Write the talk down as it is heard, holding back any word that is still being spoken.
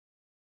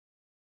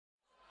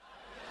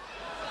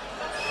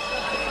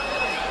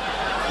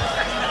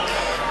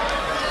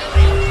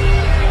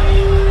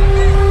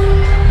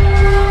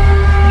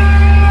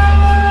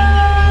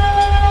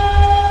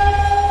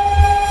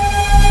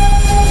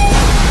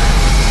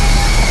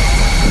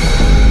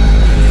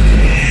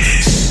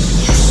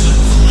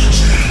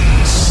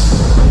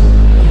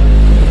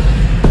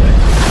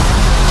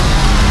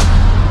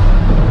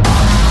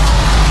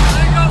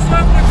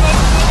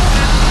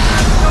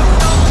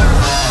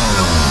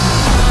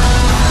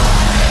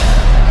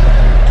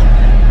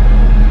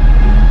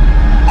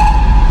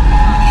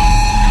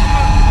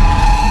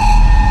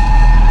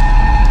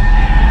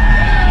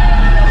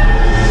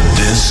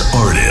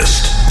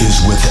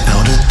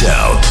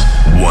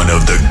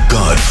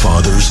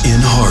in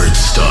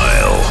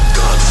Hardstyle.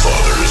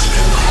 Godfathers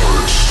in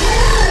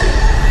Hardstyle.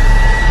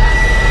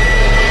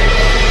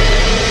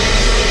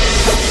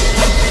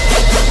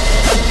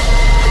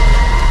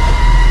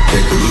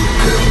 Take a look,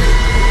 Pimp.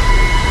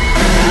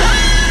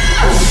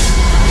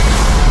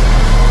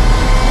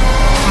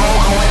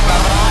 Smoking with my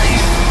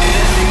bodies,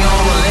 dancing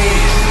on the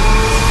ladies.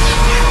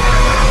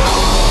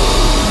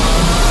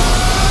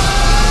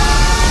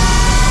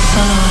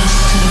 Follow us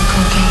to the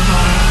cocaine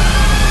bar.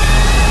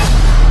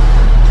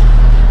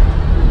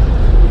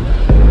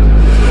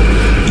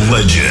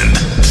 Legend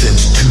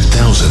since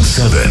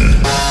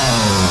 2007.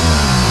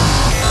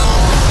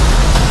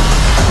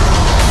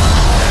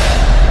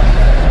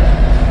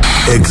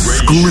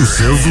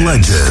 Exclusive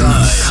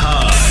legends.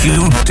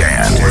 You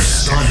dance for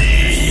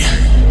Sunny.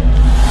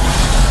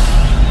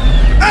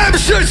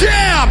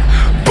 Amsterdam,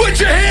 put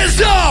your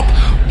hands up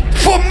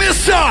for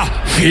Mr.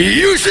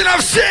 Fusion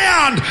of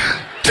Sound,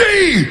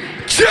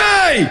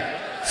 DJ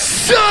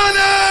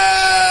Zany!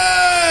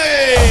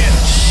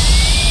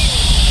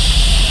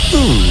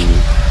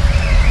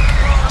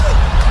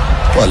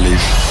 Wat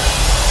lief.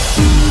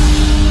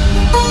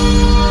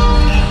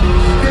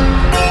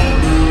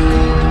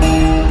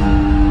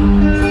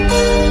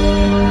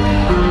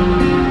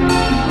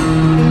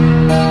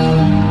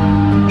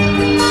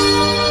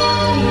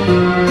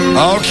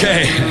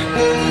 Okay.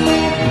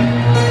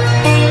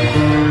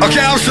 Okay,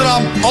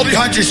 Amsterdam. Al die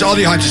handjes, al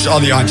die handjes, al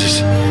die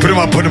handjes. Put them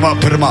up, put them up,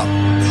 put them up.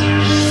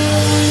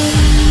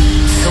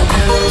 So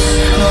close,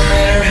 no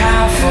matter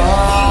how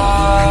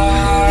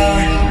far.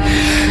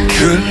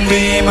 Couldn't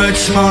be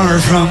much more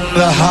from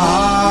the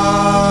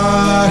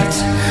heart.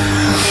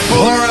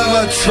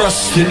 Forever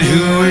trusting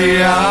who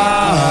we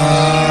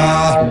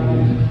are.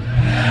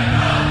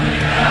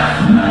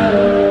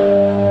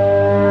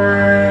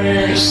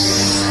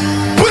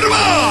 Put 'em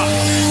on!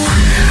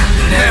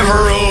 Never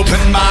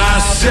opened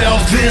myself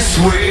this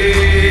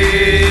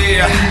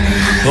way.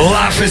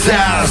 Life is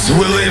ours,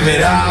 we live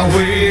it our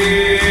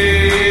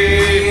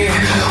way.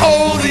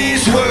 All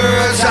these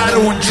words I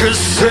don't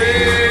just say.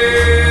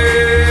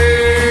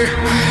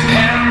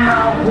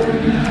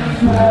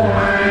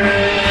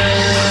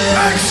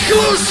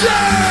 Exclusive!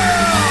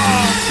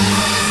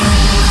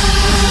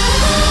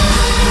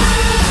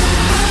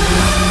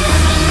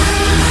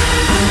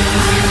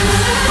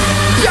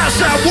 Yes,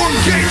 that one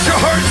gate to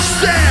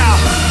Hardstyle.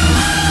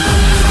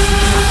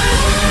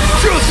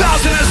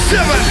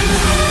 2007,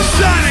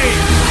 Zany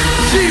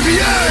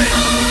TVA.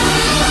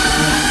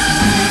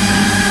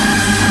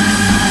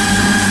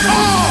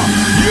 Are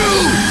you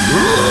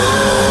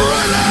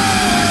ready?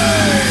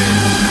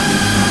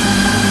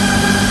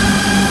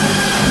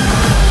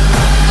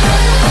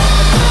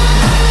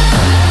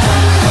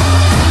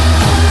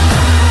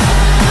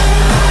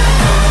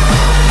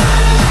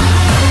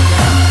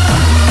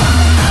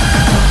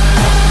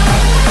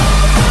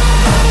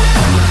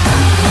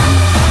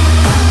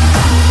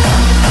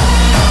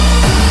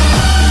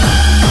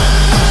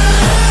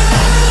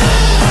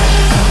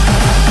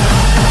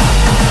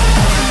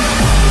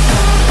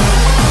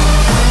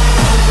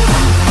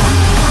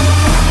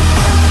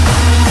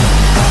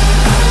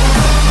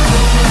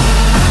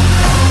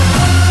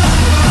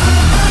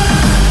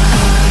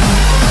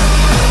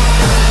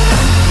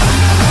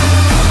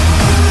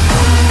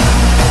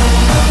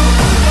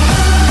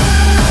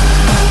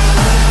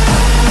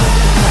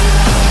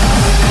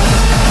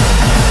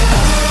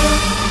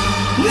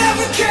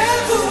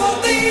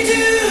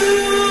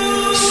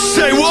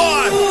 Say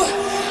what?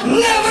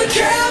 Never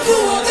care for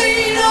what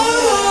they know.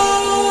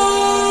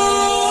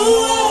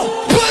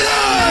 But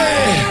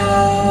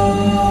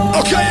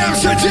okay,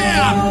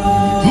 Amsterdam,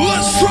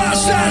 let's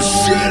trash that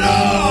shit up.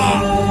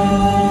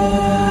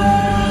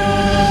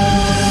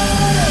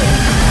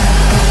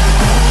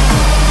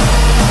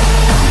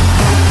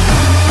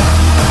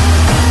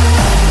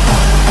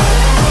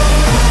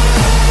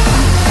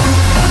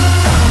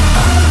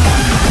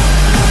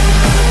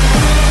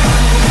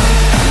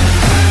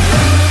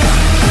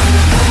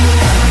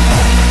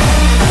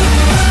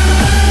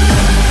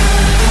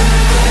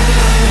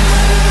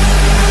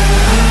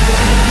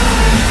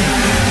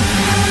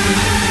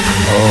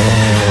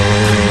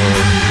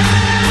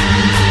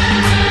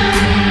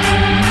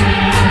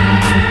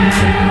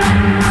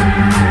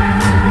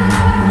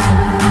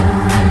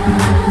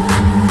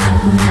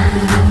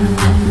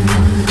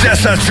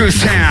 That's our 2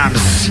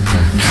 times,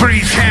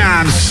 3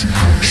 times,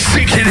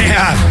 sinking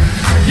out.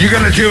 You're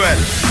gonna do it.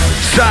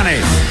 Zany,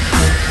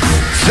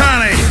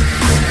 Zany,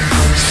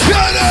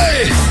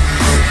 Zany!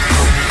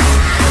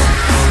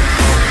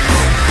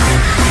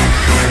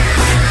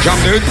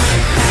 Come, dude.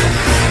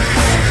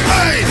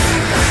 8,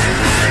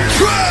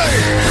 3.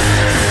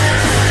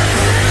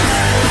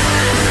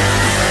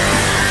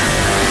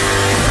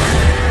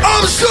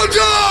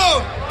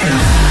 Amsterdam!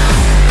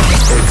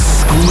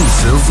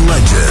 Exclusive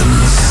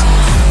legends.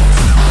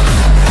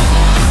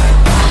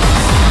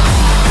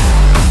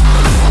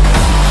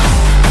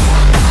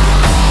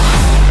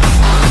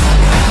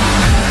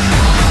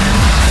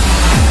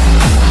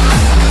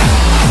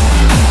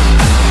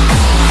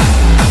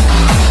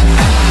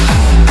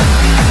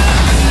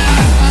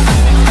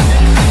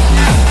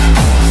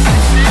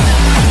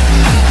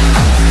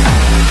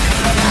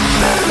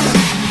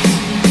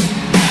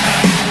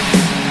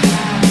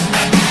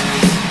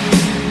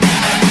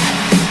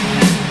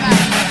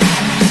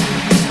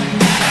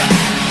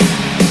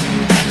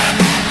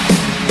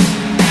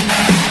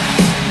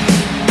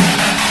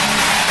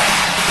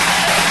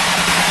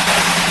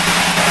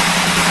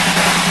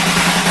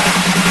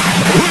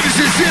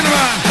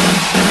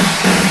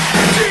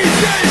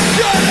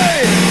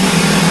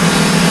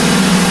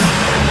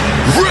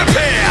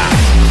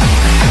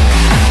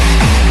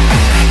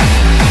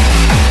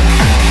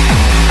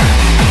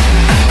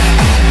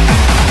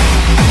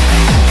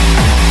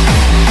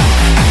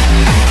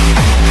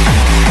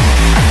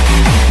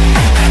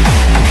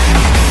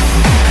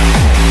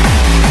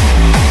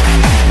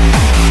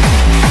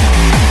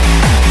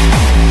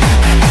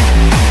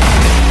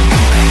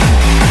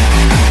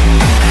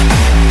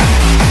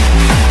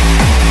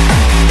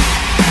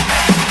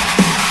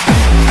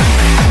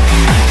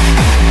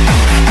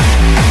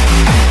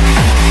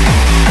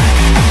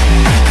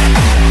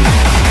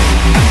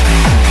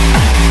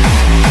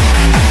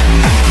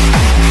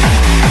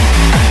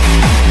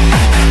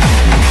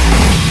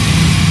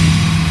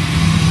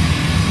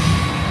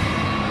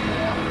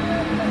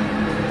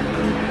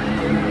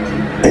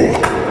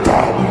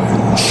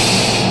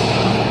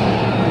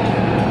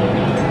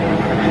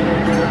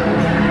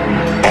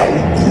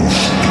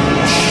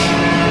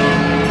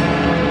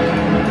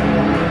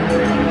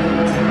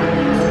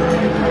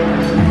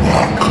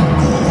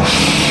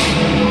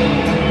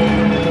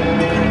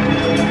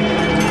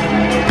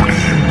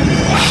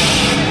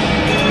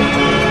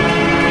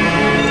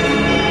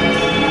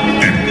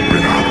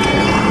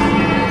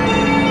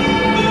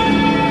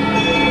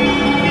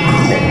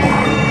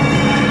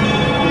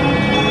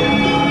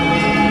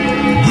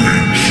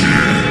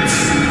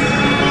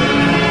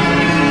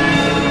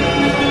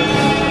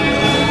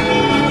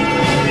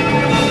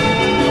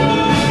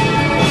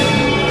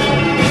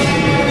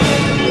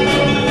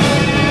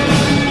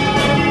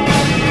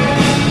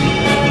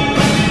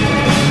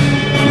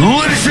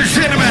 Ladies and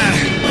gentlemen,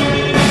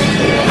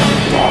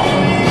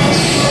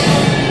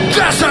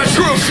 that's our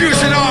true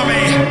fusion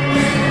army,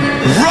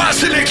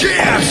 rising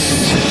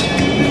against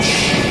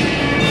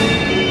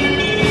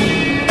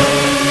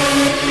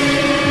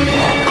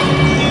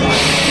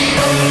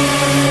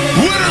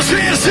winners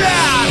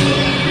inside.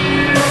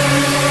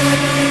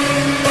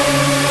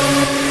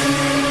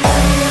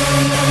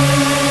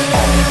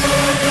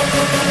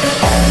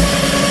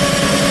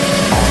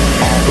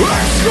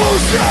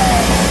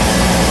 Exclusive.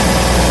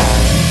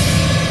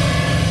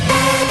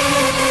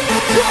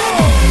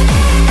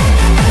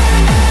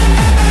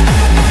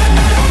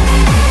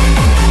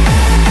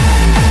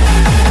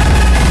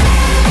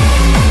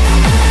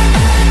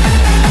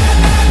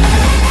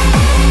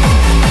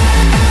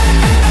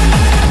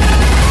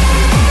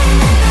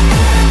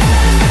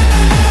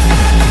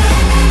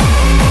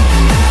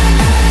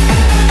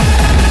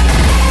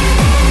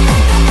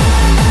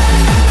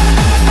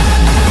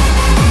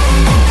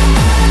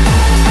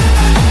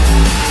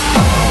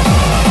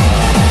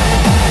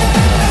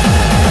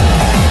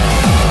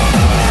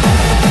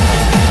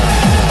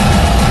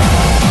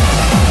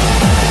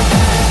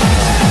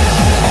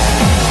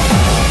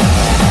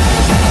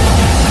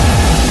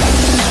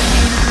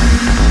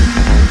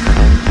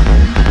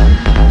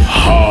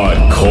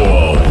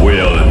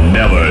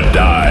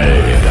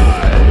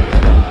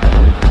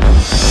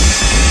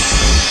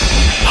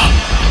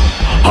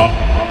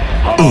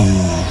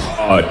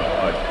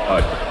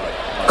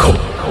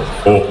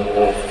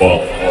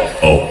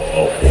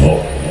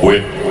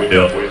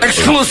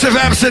 Exclusive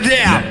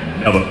Amsterdam.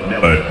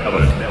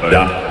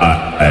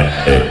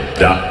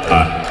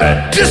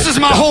 This is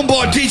my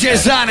homeboy DJ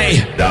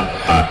Zany,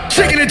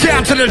 taking it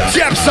down to the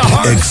depths of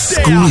Hardstyle.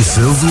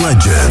 Exclusive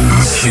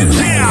legends.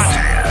 Yeah.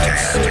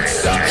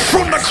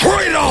 From the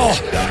cradle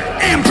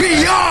and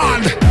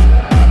beyond.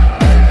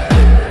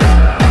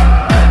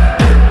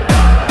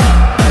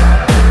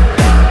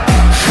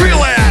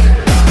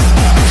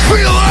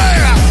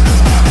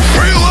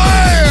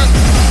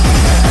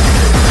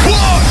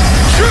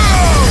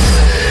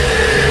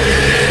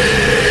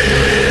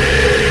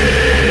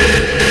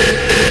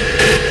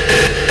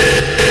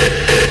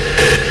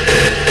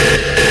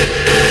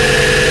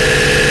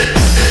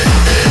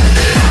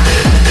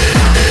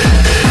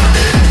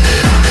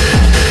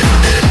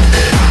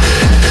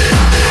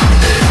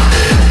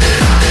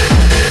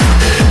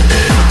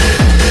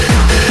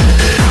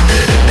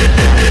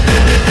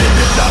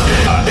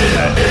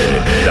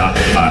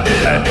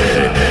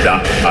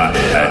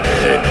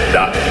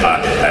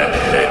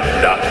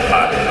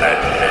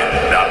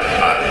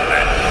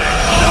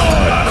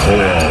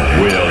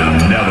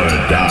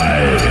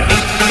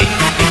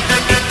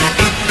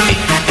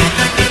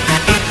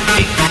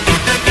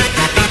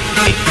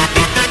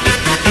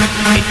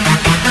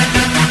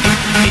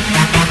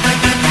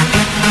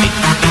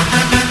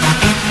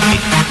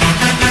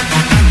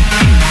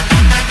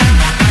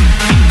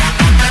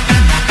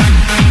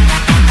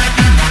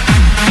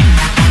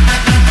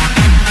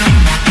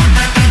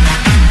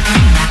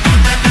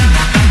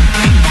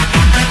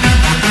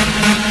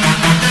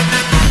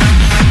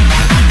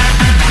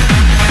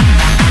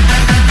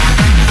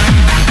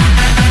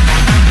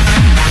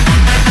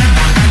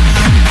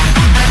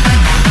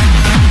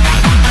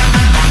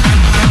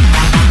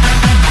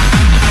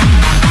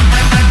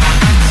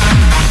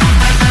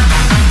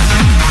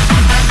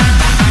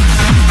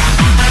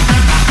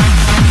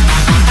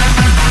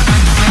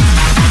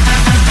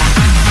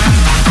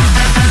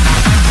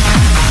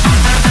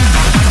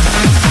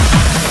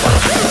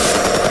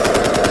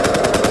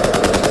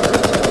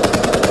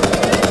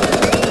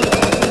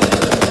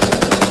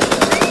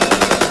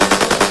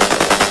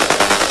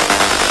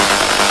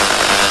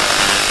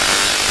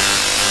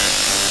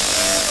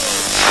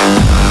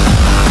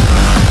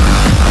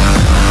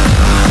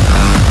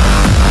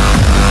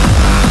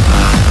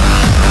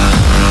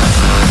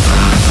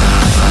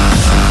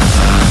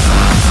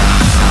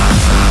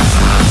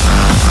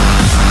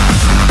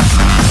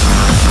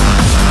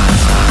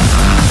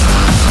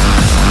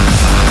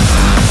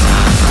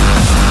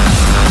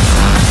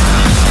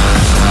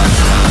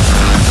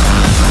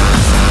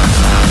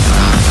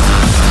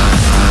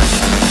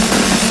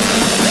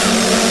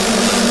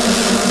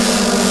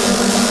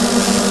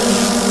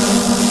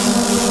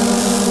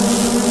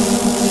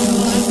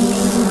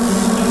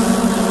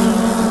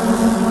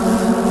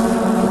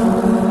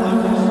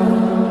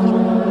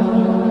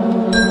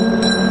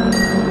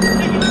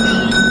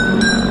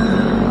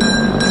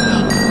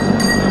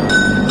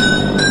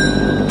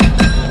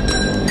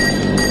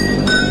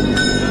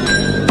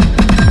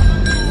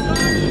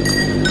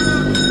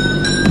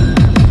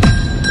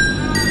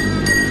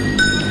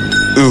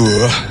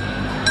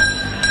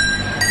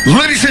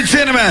 Ladies and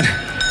gentlemen,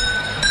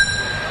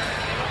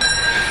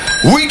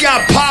 we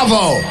got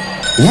Pavo,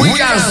 we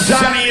got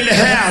Zany in the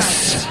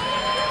house,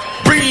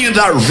 bringing you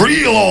that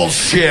real old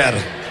shit.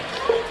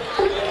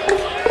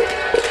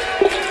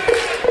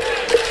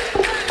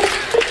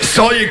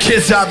 So all you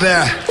kids out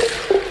there,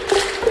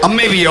 or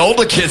maybe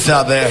older kids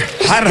out there,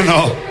 I don't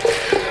know,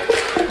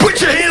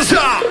 put your hands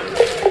up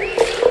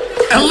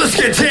and let's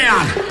get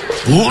down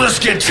Let's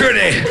get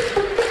dirty.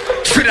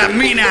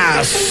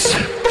 Trinaminas.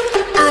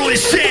 Early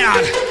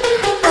sound.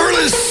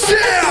 Early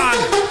sound.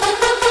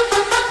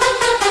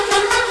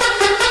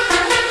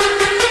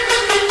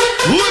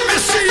 Let me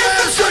see you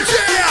answer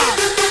down.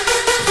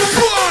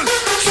 1,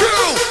 2,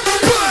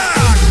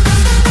 back.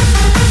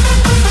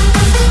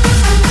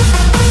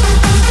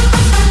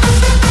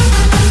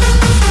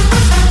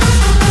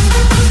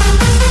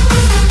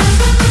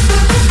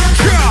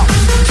 Come,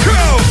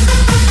 come.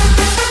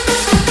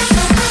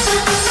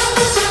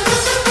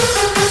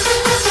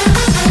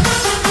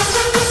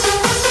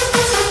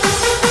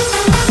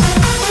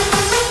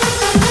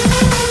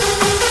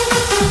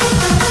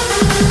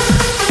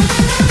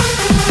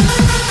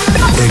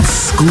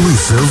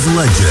 Exclusive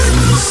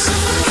legends.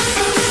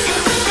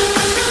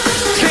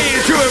 Can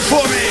you do it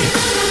for me?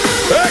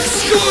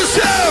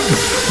 Exclusive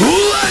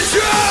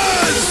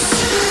legends!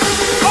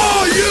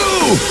 Are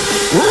you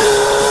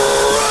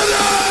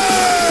ready?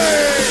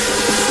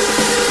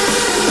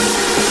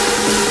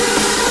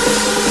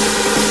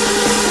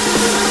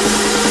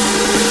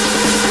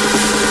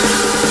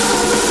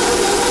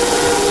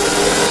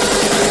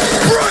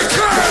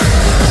 Breaker!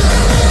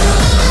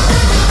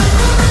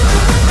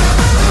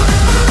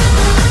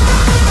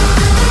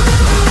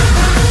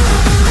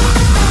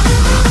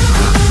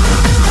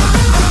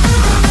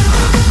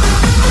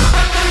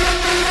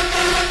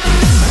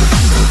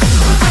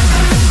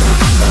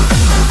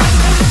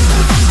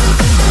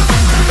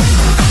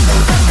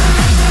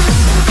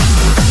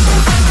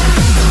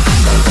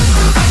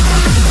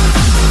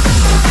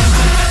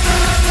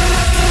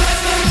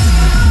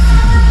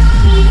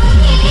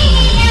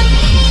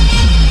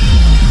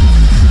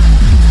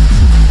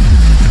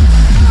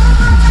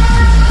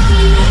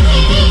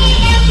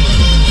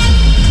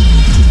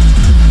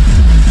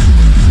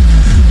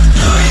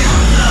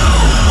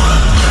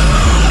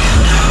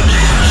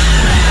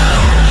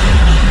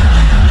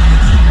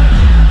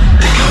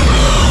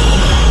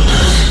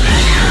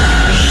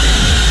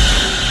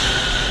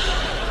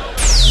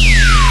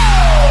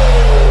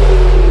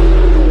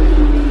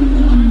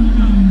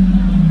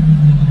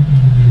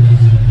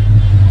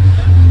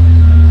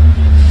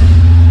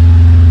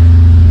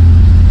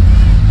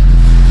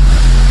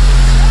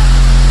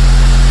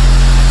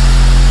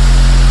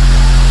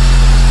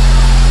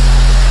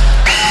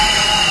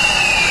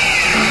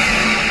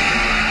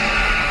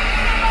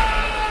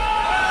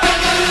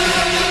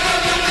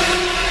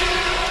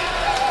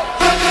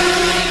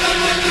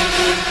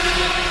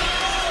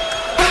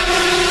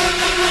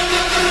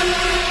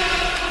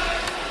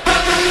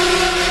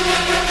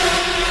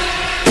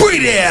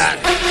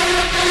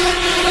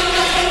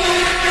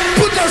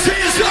 Put those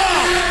hands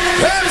up!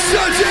 Hands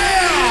are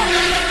down!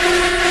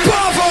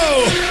 Pavo!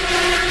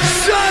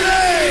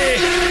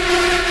 Zany!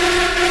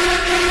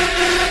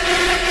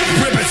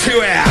 Rip it to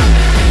out!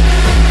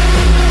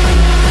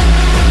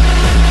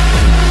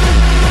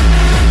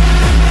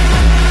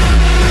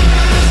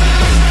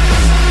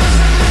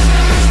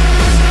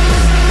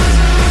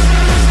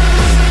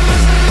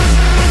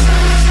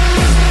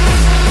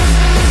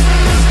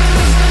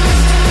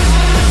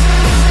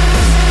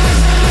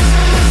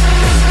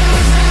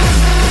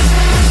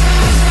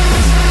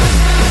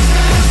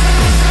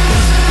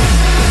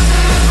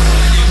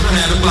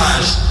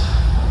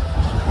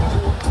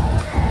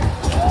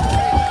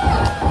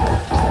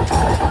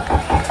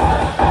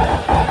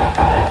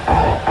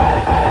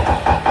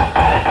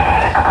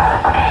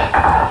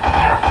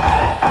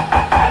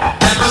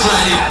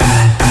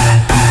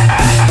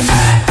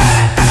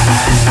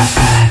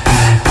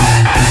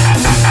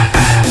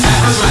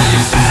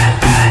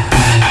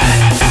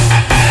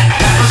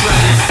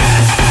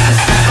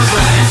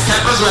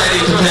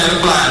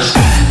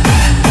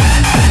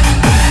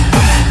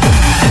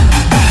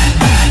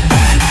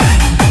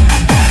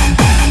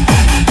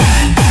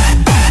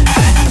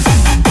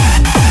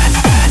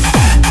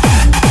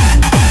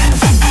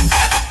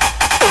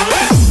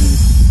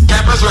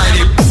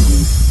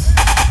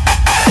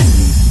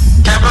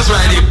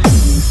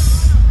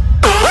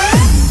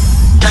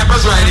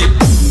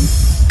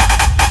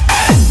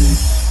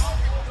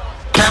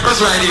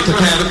 Ready,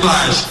 prepare to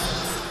flash.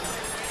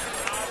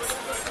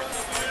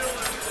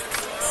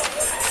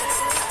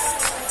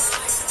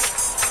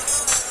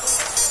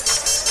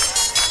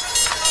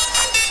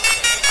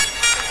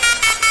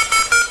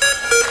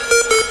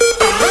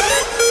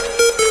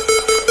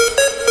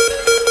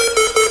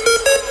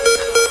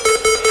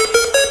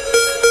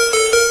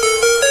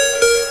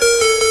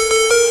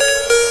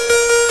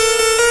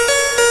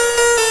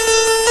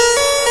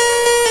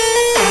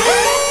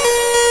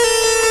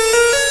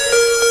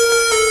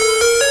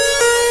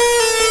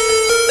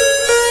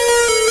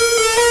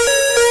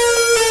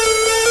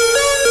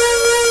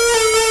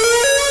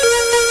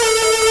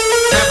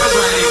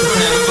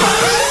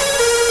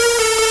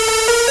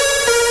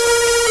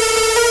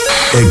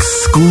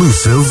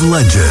 Exclusive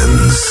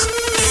legends.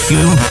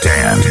 Cute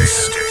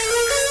dance.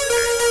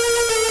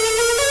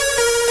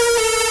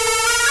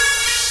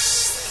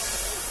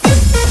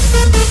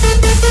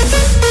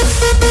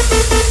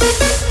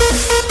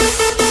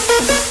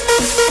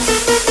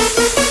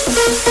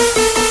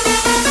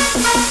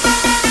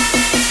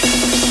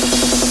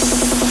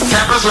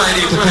 Cameras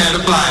ready, prepare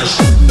to flash.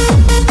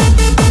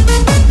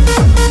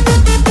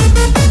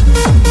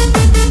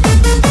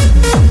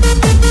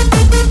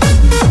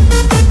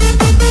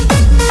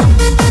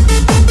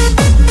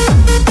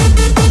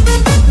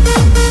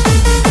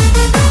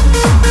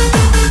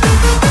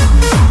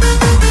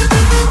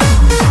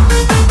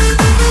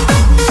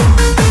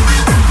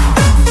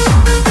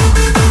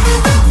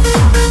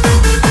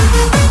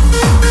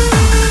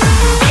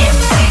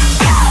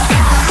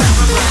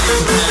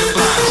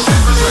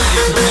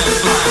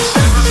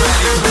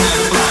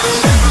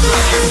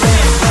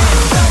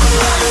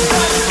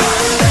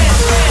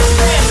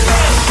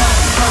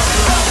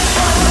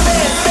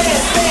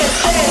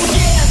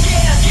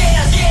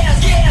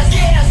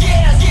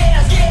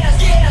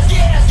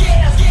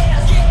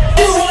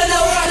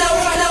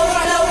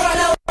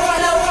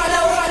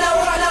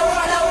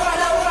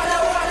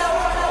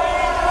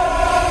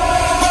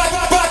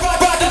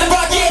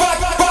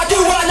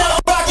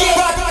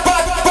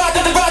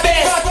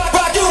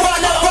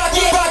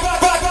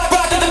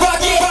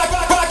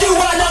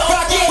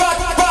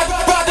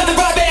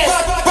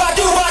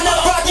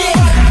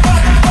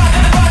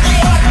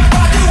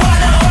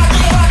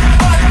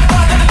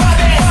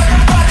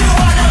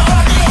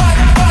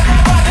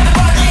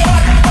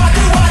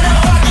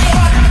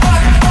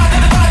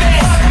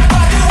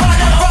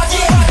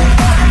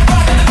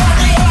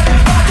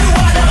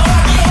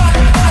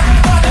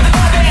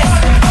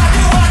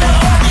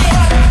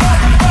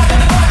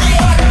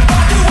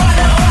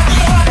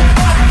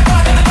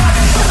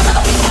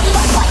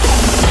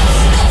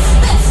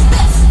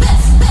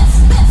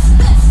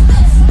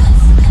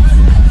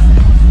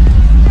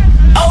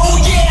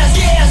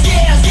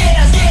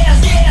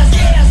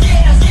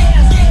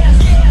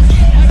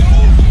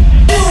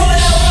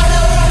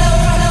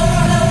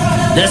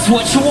 That's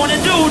what you wanna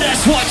do,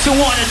 that's what you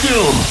wanna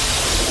do.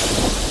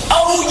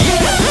 Oh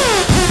yeah!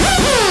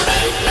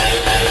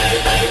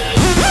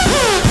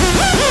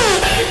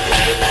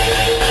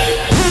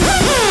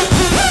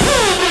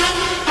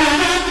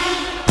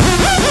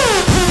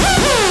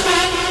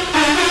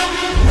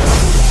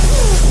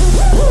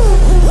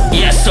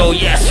 Yes, oh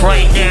yes,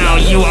 right now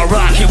you are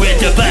rocking with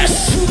the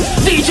best.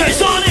 DJ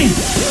Zany,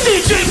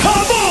 DJ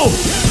Pavo,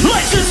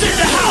 legends in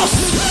the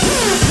house.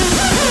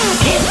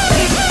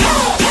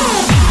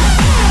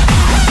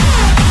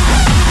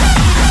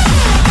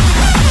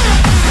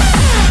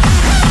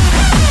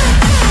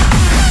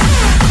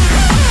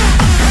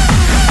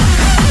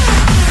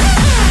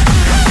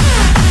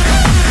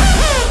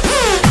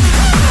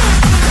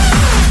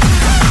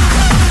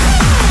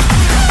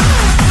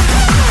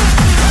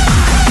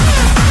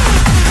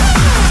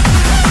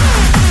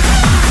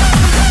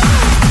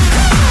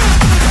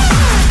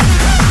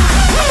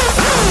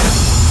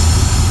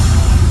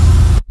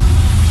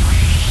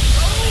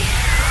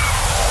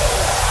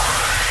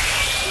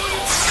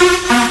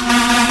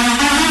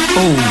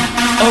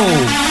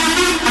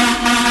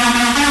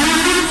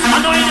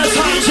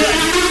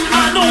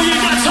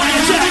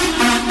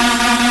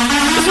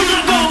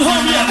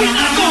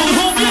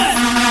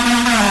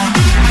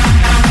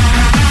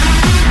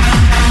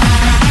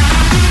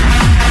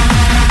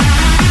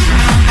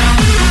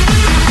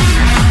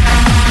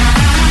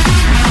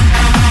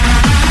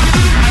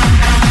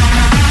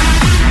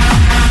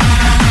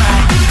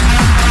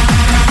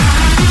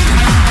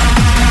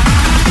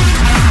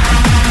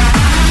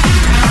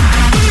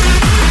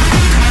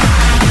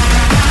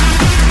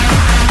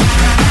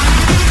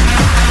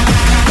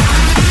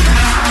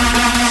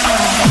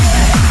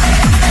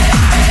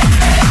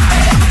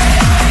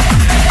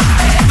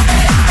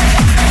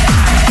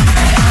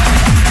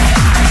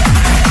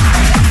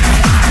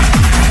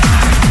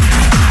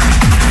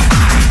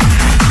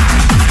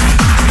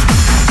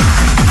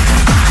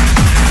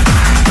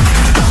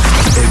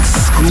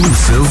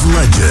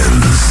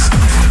 Legends.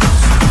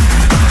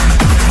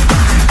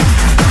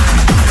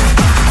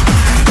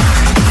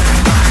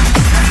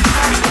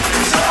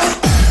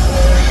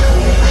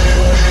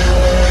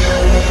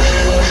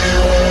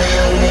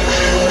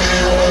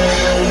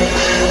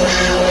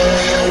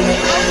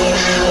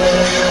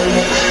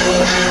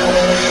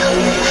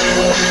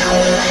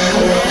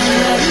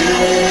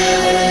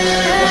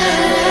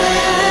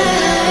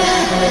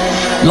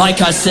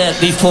 Like I said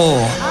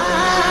before,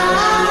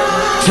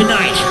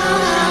 tonight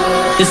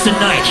is the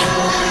night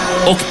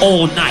of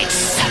all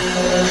nights.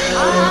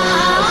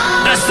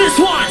 As this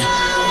one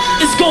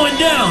is going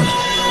down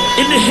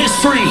in the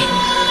history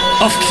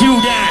of Q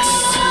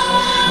dance.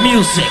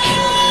 Music,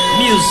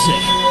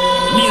 music,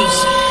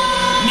 music,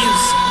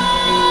 music.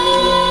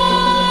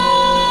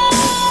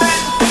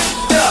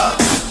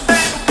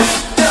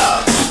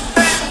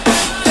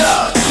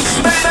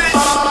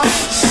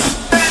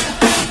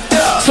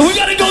 So we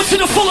gotta go to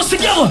the fullest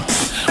together.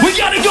 We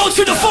gotta go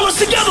to the fullest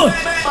together.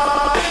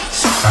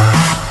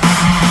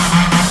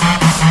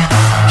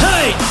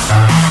 Hey!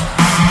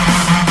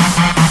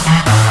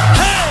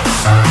 Hey!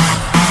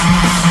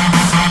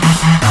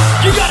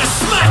 You gotta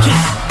smack it.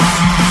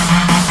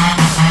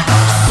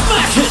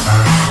 Smack it.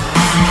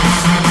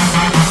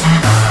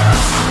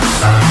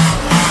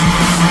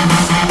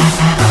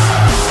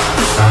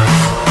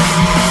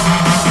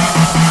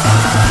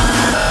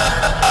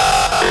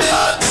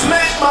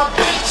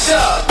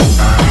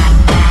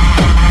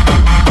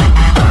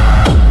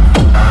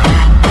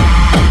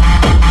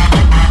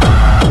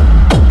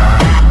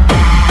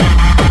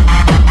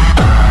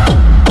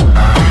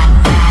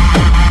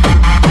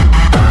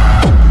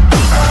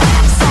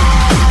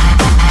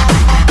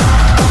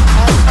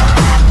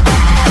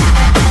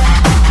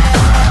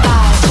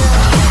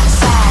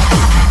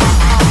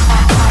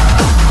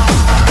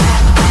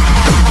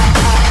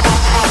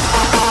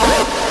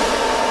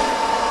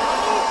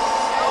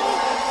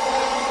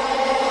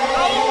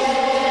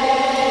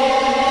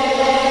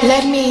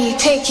 Let me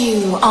take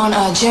you on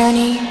a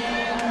journey.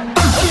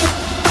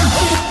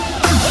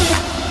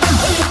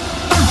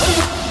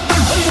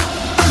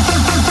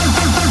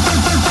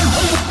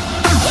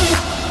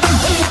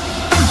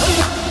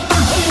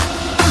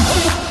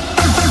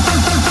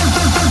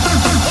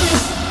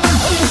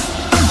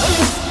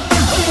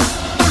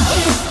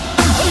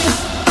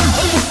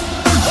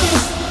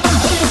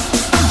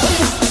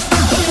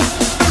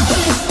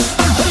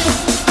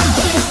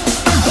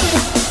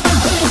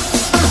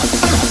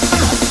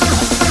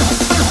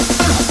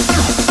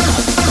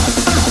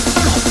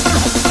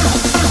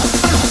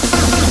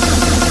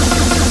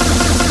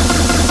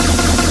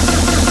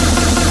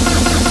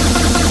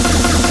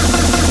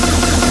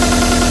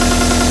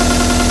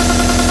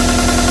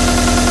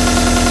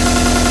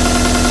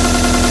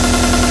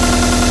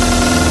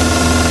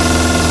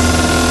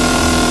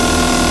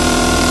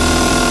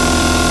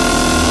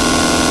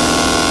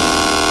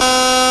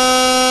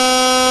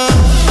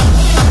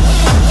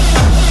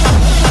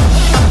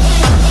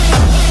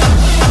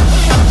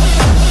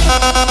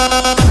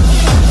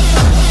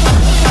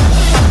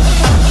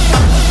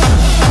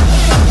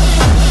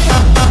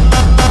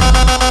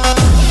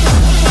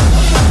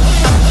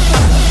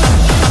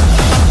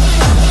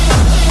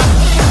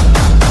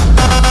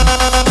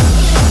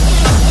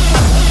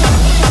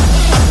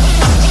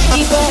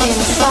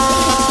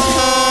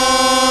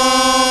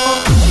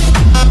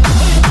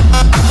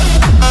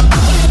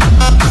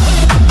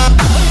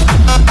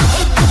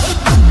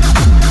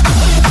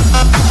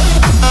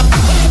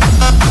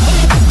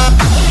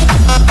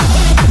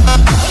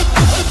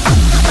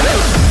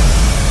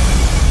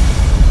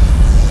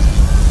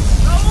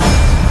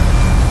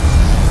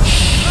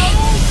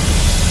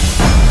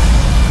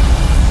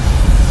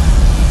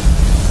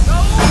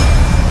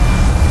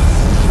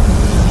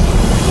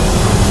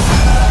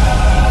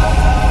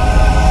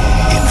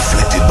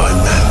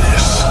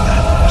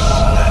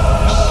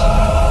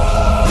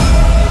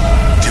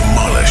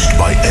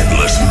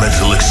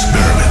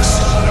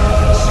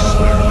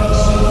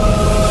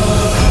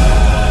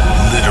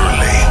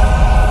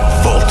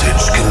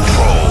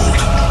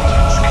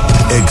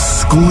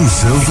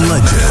 Exclusive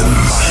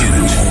legends.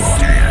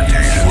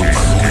 Will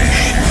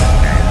unleash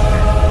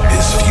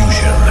his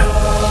fusion.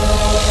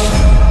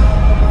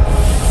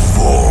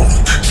 Vault.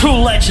 Two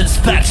legends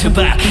back to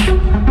back.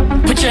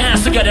 Put your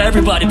hands together,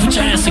 everybody. Put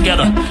your hands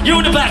together. You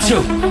in the back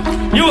too.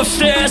 You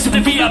upstairs in the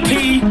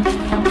VIP.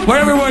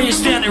 Wherever you're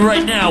standing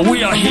right now,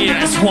 we are here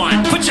as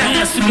one. Put your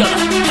hands together.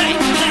 Hey, hey,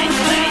 hey,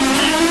 hey.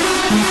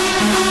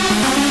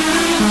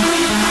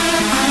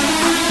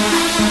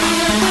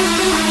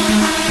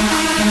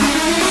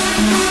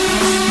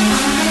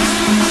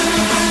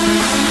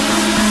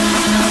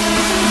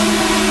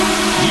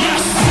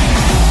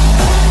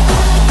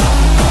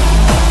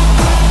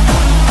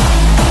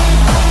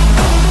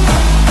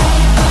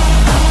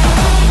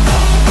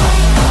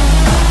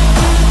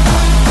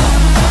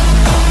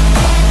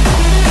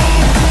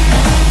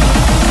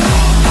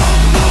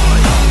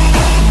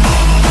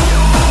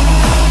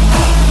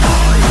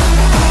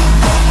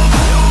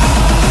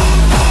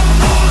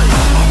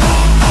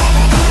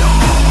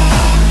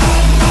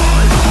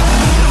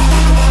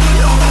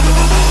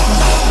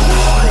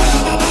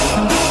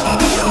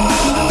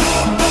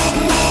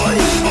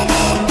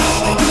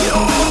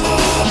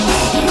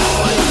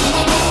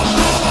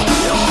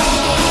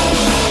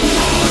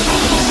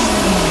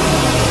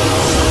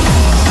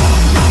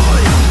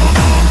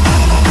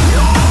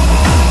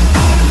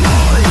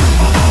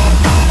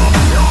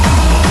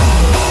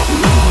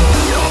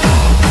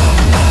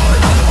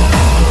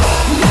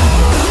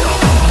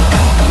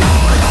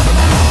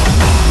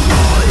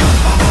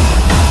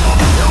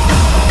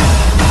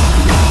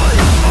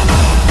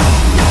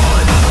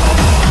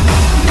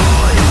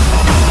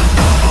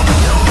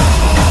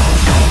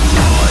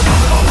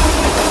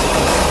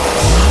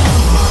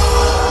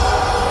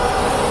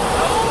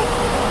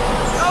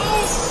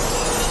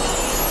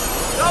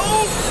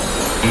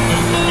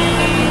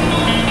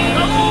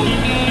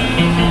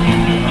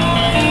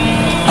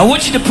 I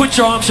want you to put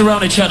your arms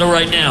around each other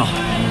right now.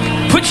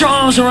 Put your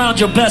arms around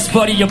your best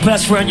buddy, your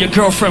best friend, your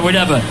girlfriend,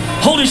 whatever.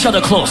 Hold each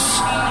other close.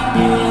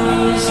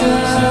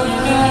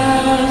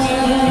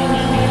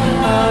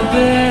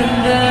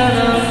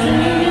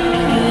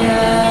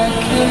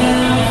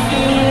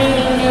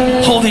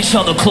 Hold each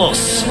other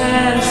close.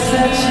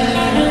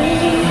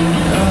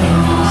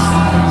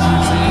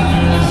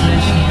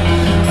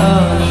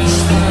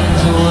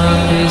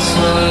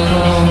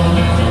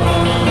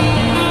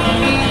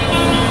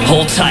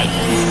 Hold tight.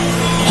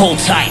 Hold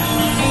tight.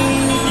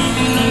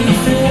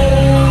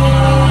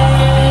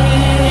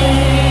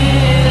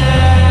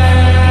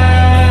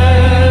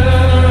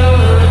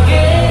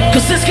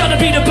 Cause this gotta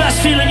be the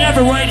best feeling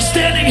ever, right?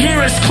 Standing here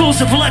as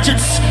exclusive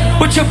legends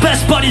with your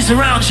best buddies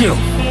around you.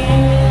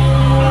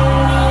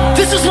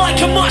 This is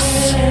like a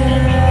must.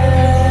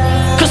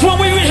 Cause when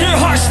we hear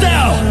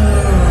Hardstyle,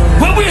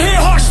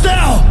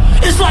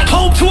 it's like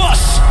home to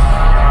us.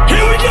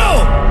 Here we go.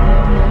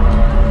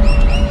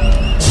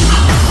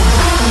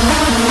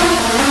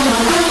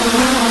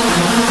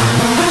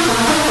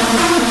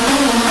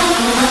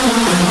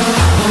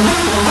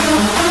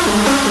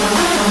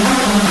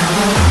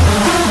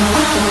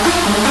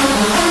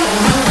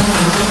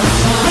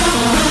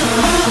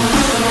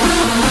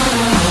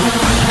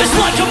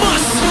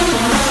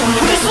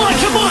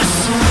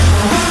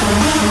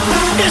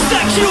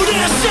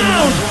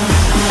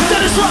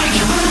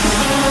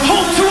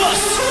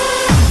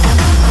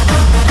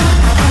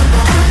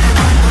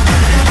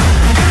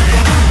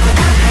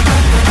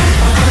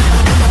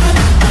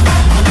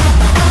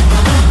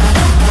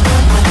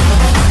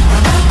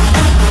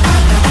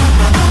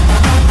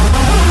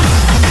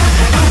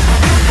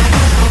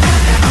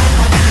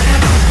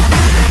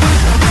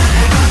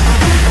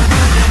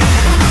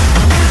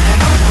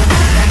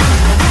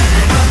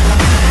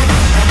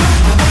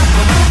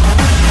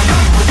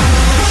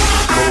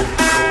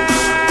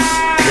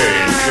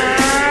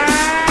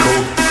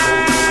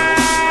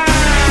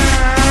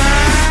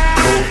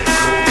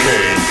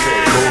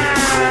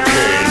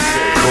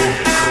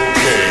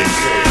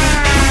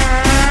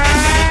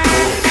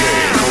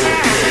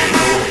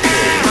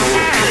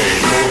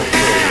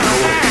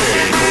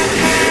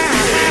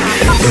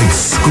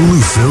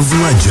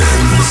 X-Qlusive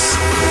Legends.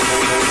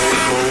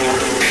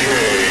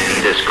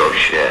 Disco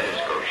shit.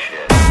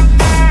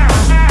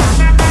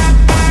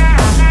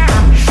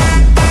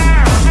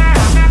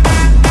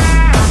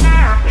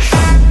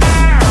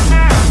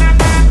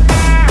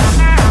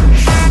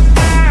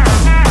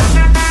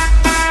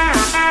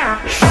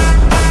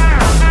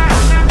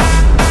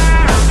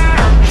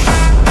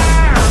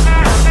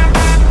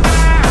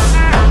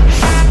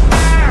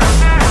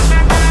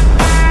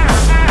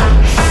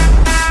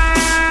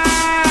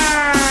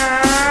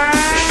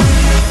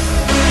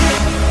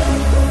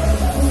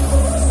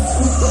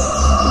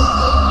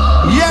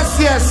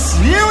 Yes,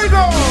 here we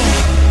go.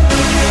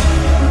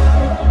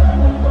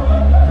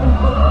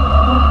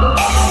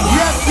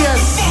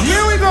 Yes,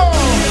 here we go.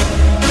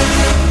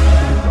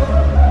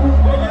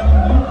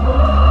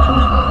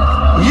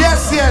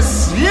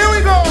 Yes, here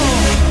we go.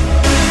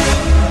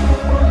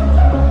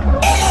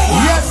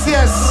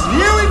 Yes,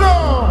 here we go.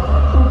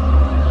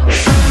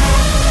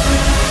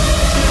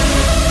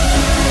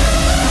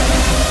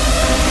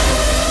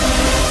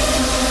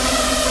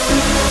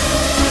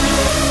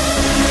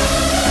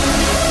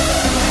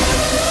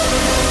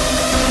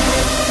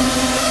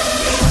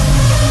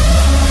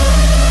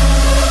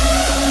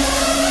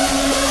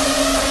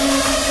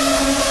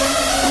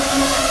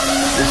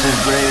 This is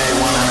grade A,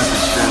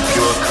 100%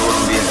 pure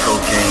Colombian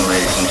cocaine,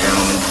 ladies and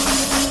gentlemen.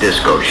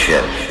 Disco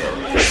shit.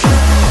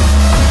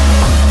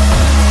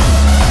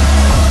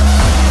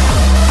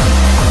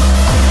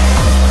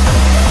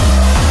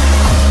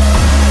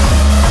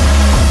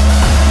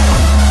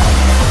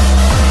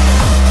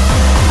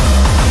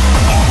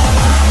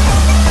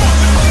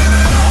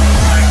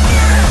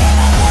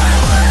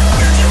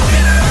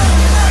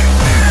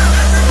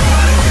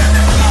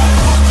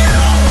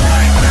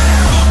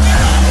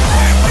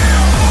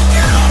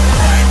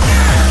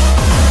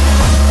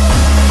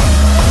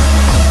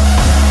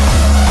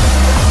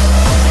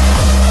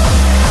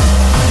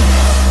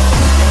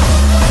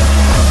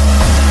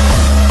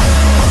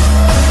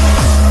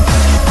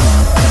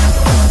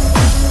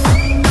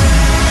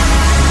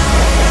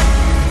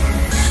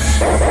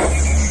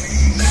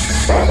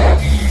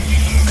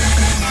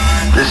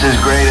 This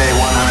is grade A,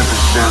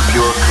 100%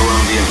 pure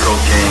Colombian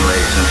cocaine,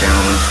 ladies and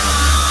gentlemen.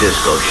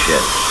 Disco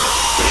shit.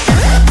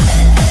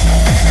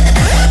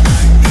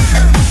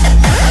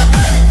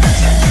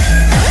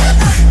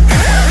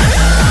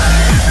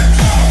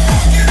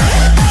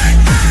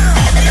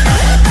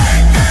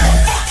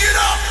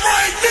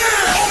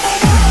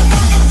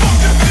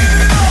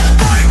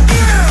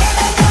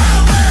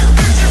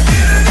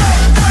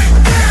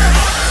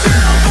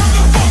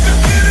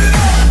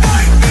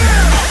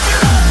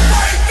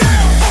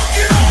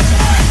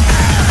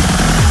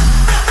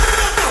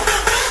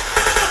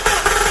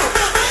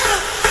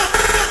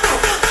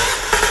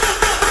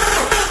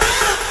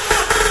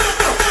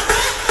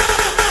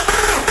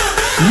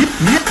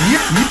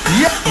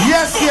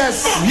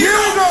 Yes, here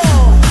we go.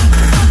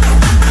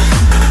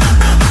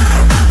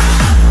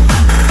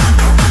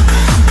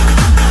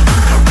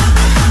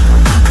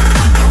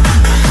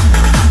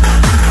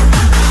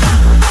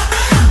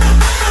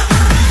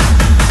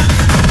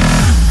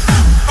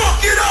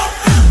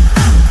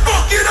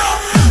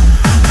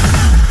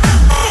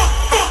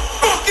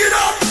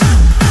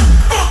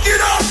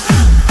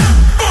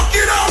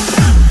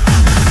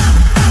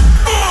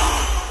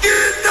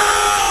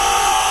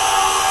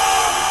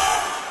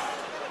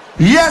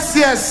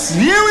 Yes,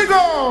 here we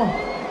go.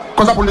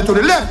 Cause I pull it to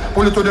the left,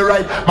 pull it to the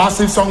right.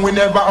 Massive song, we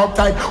never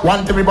uptight.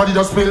 Want everybody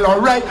just feel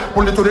alright.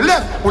 Pull it to the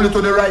left, pull it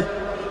to the right.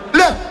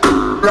 Left,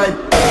 right,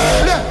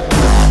 left,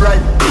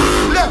 right,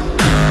 left,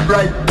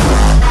 right.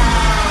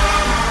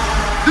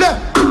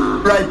 Left,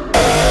 right,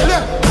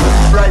 left,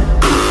 right,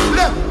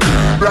 left,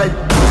 right.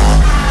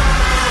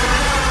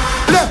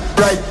 Left,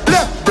 right,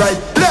 left, right,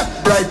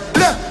 left, right,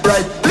 left, right, left,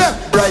 right,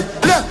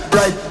 left,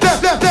 right,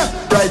 left, left,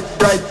 left, right,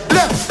 right,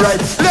 left,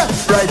 right,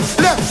 left, right,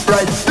 left,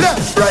 right,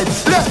 left, right,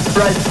 left,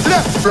 right,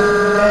 left,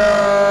 right.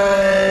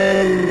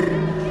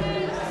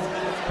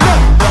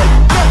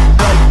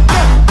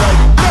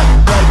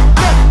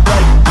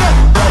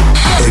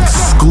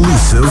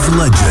 X-Qlusive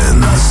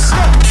Legends.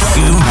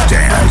 Cube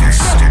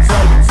Dance.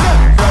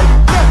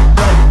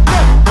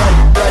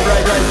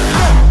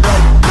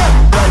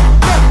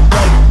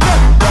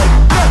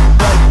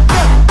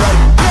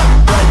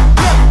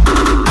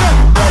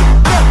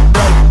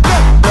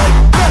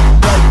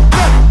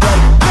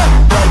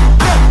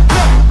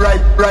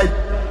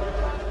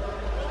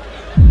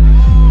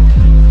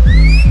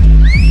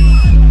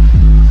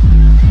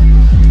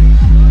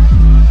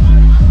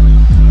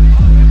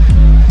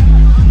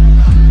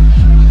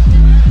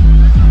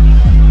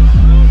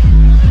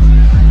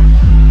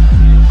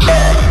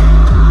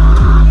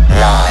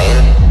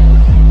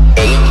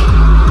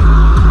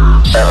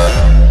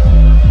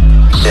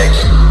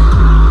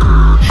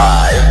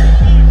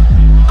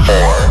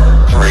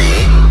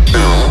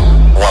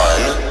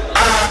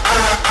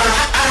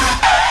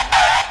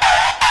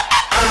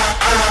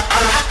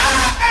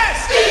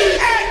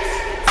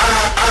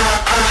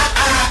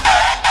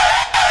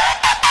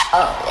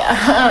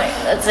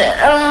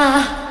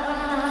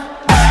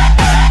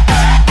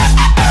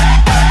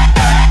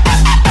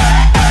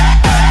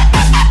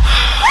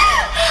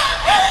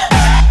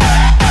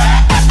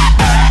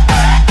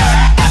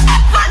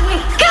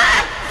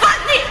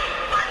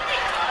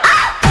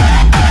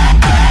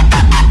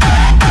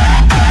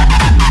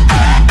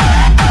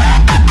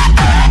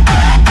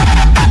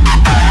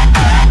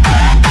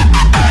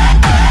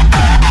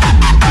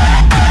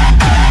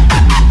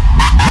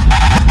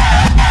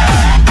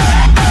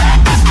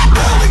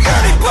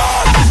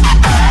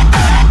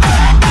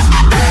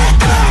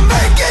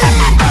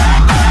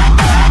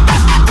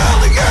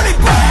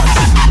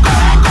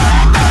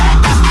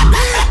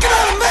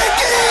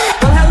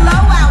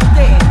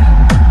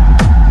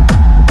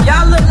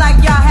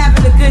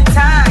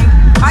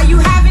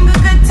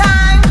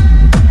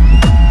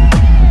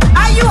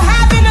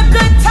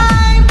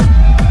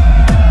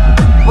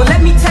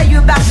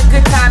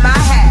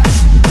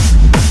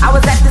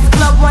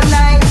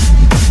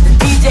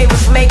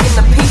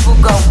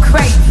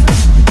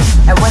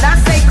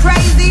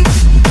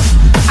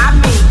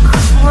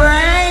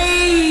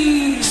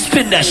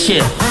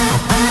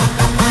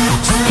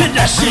 Spin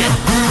that shit.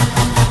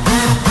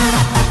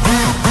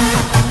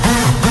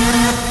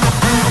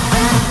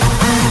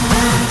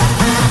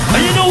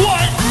 And you know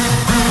what?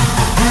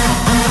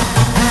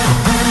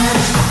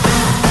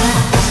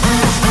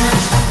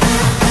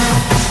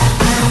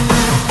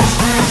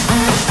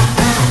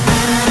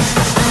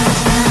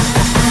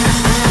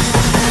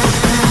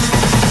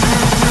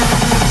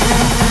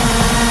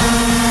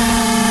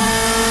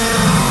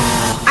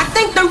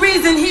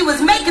 He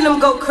was making them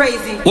go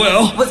crazy.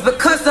 Well, was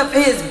because of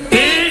his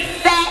big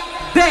fat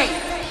bass.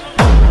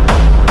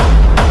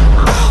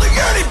 Well, the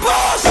dirty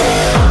boss,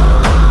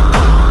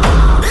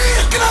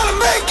 he's gonna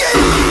make it.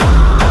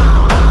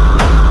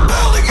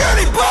 Well, the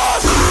dirty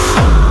boss,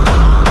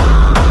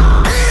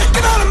 he's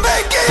gonna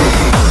make it.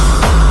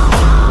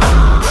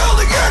 Well,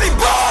 the dirty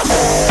boss,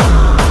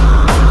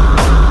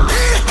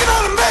 he's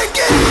gonna make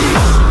it.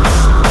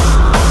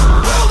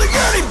 Well, the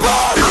dirty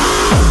boss.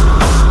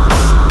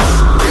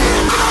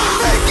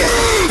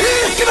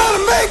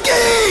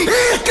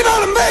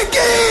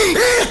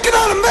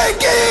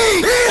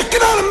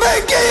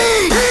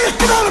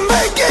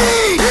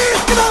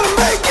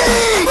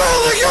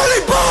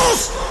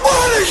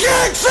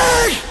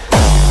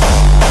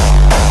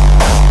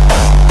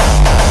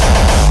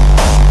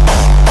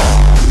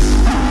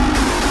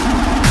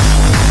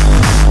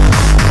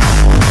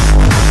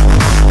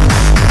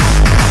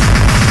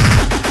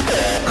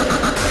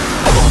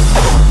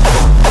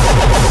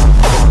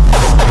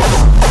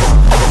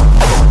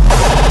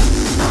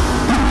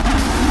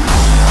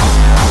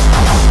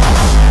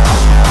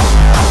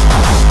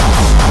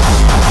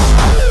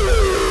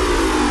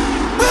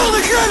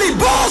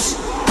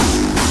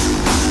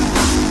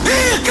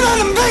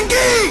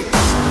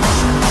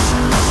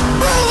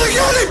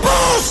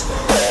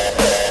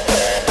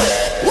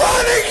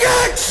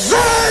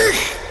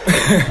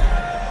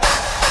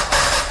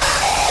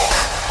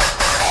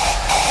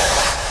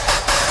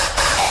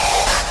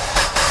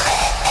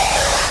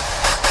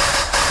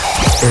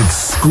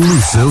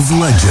 Exclusive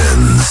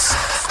legends.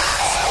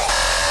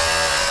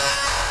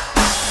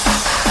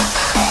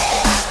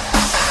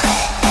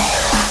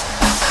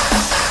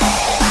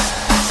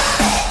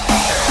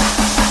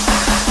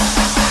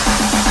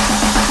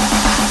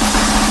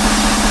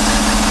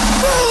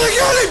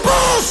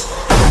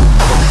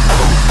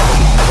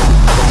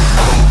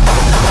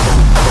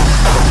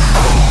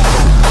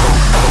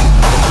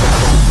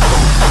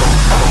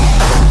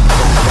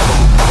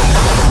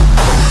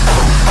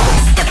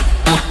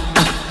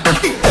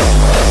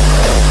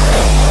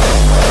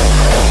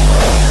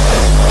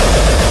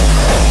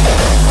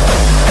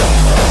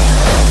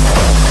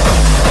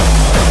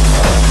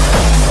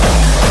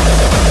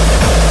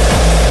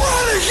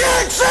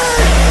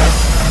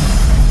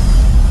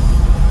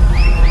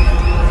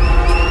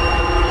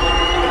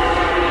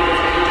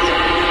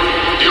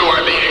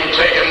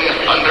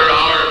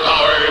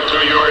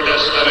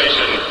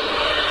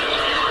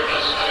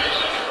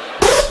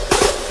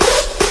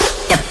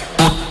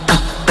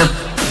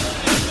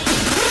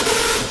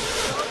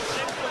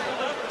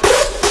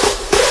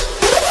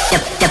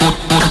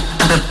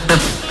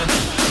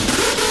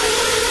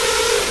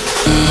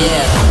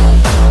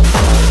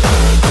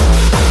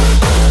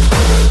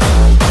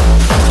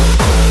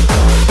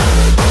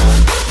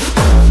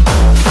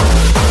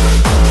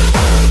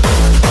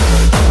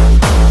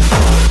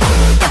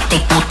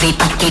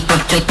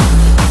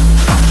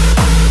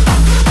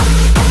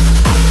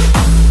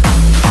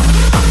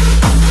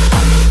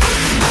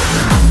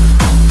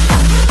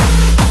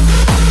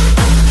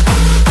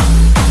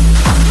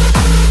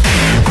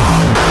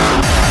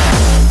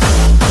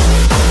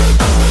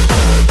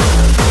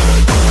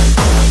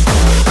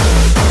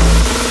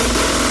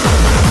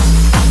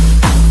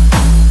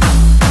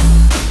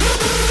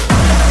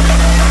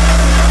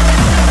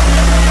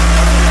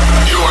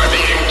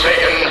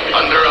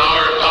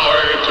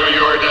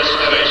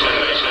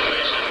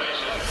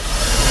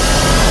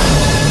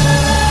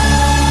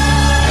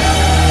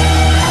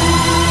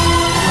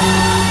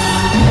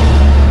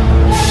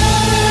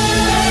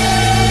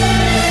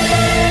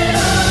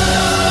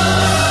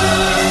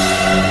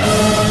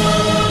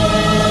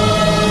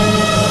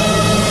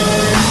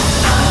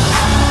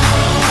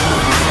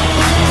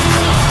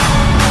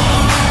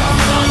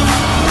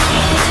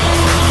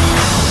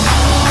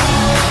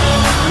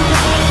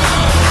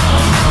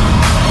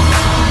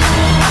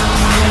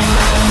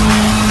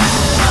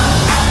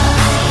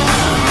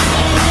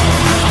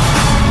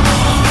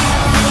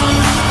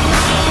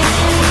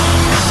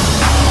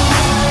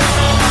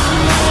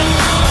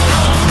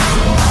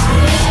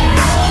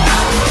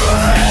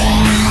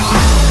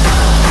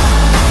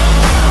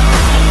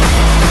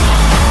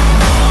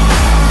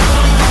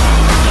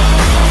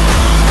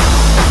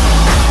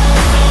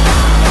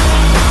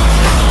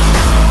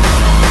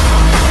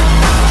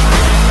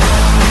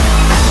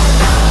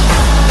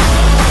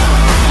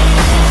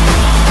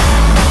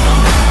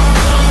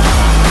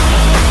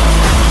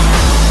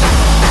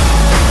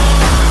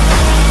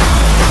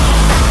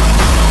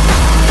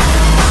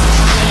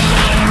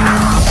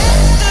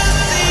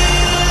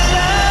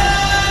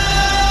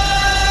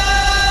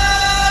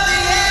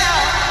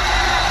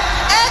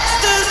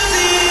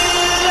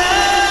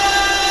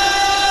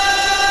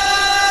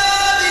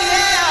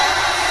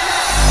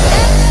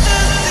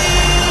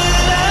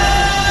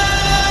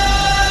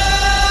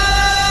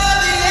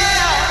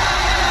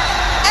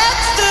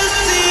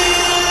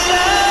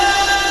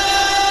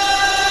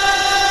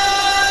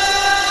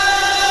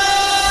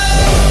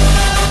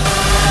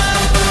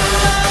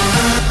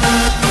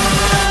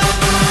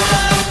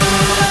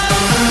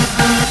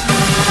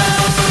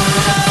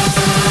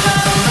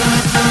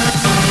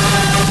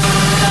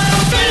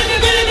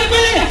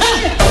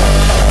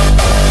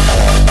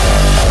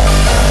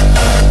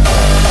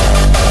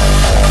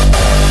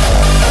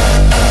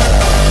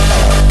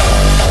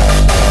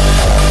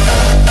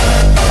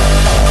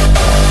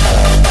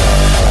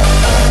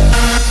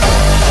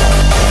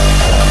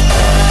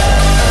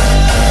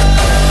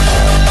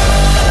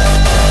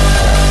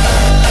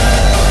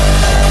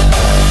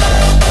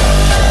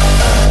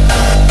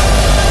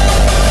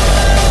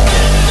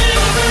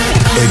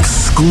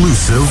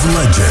 Exclusive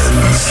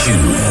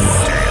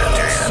Legends.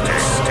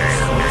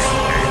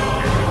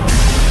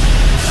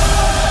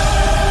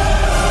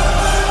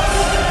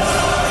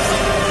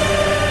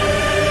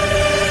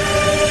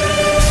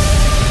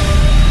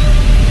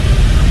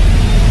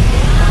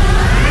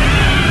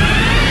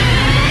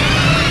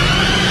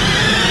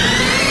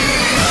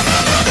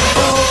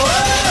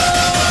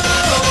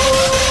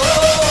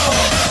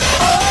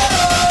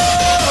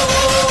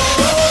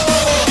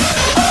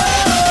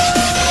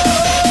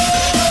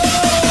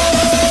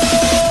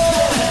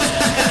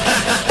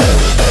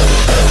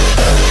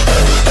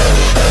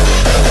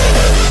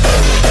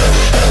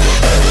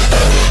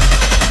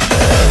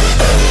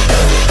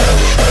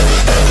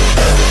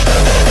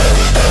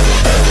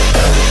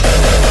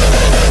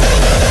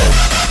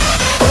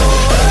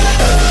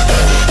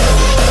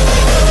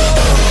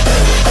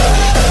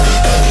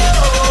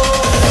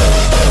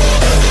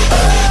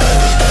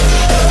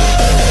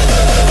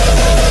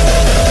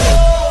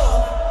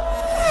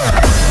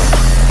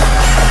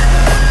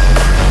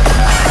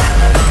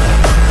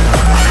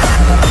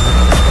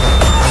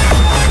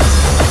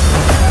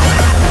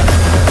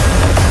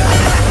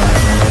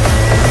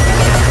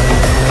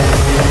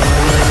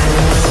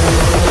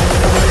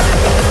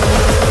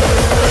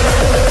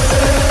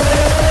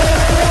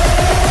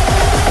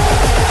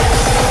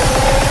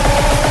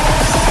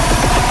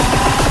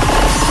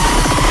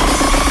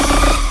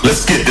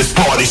 Let's get this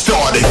party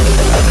started.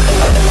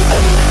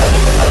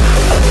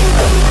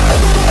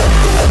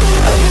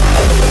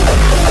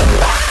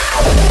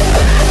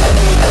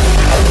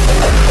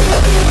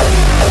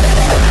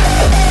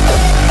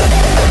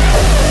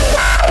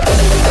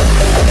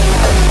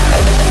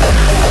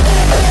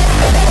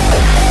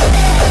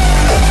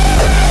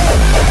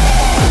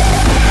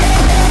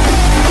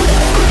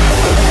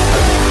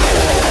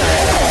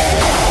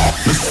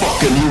 Let's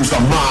fucking lose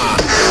our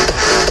mind.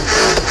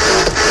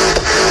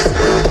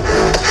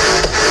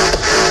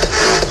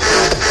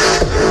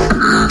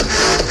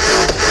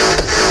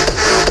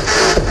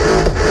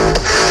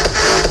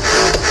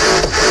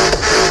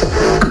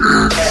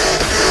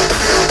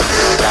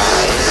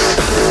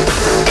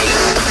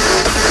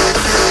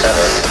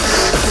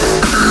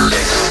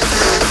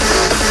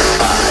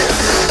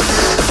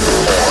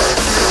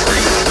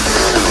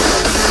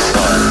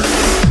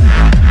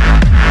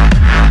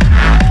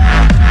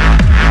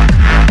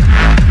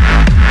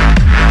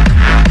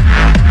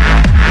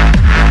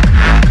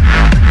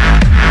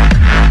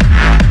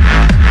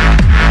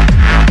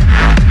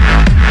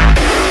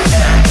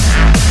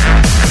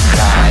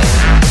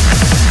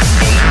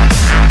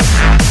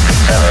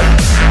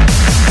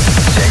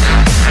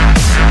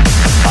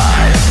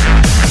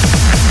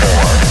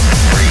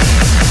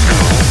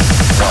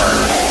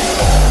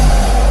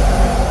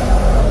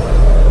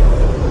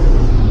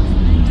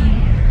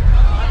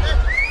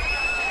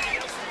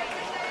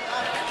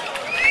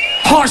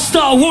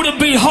 Hardstyle wouldn't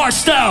be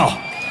hardstyle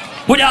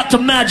without the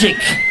magic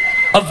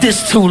of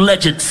these two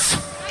legends.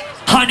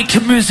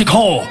 Heineken Music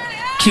Hall,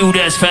 cute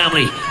ass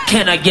family.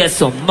 Can I get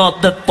some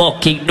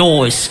motherfucking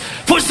noise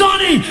for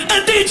Zany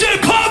and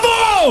DJ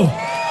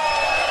Pavo?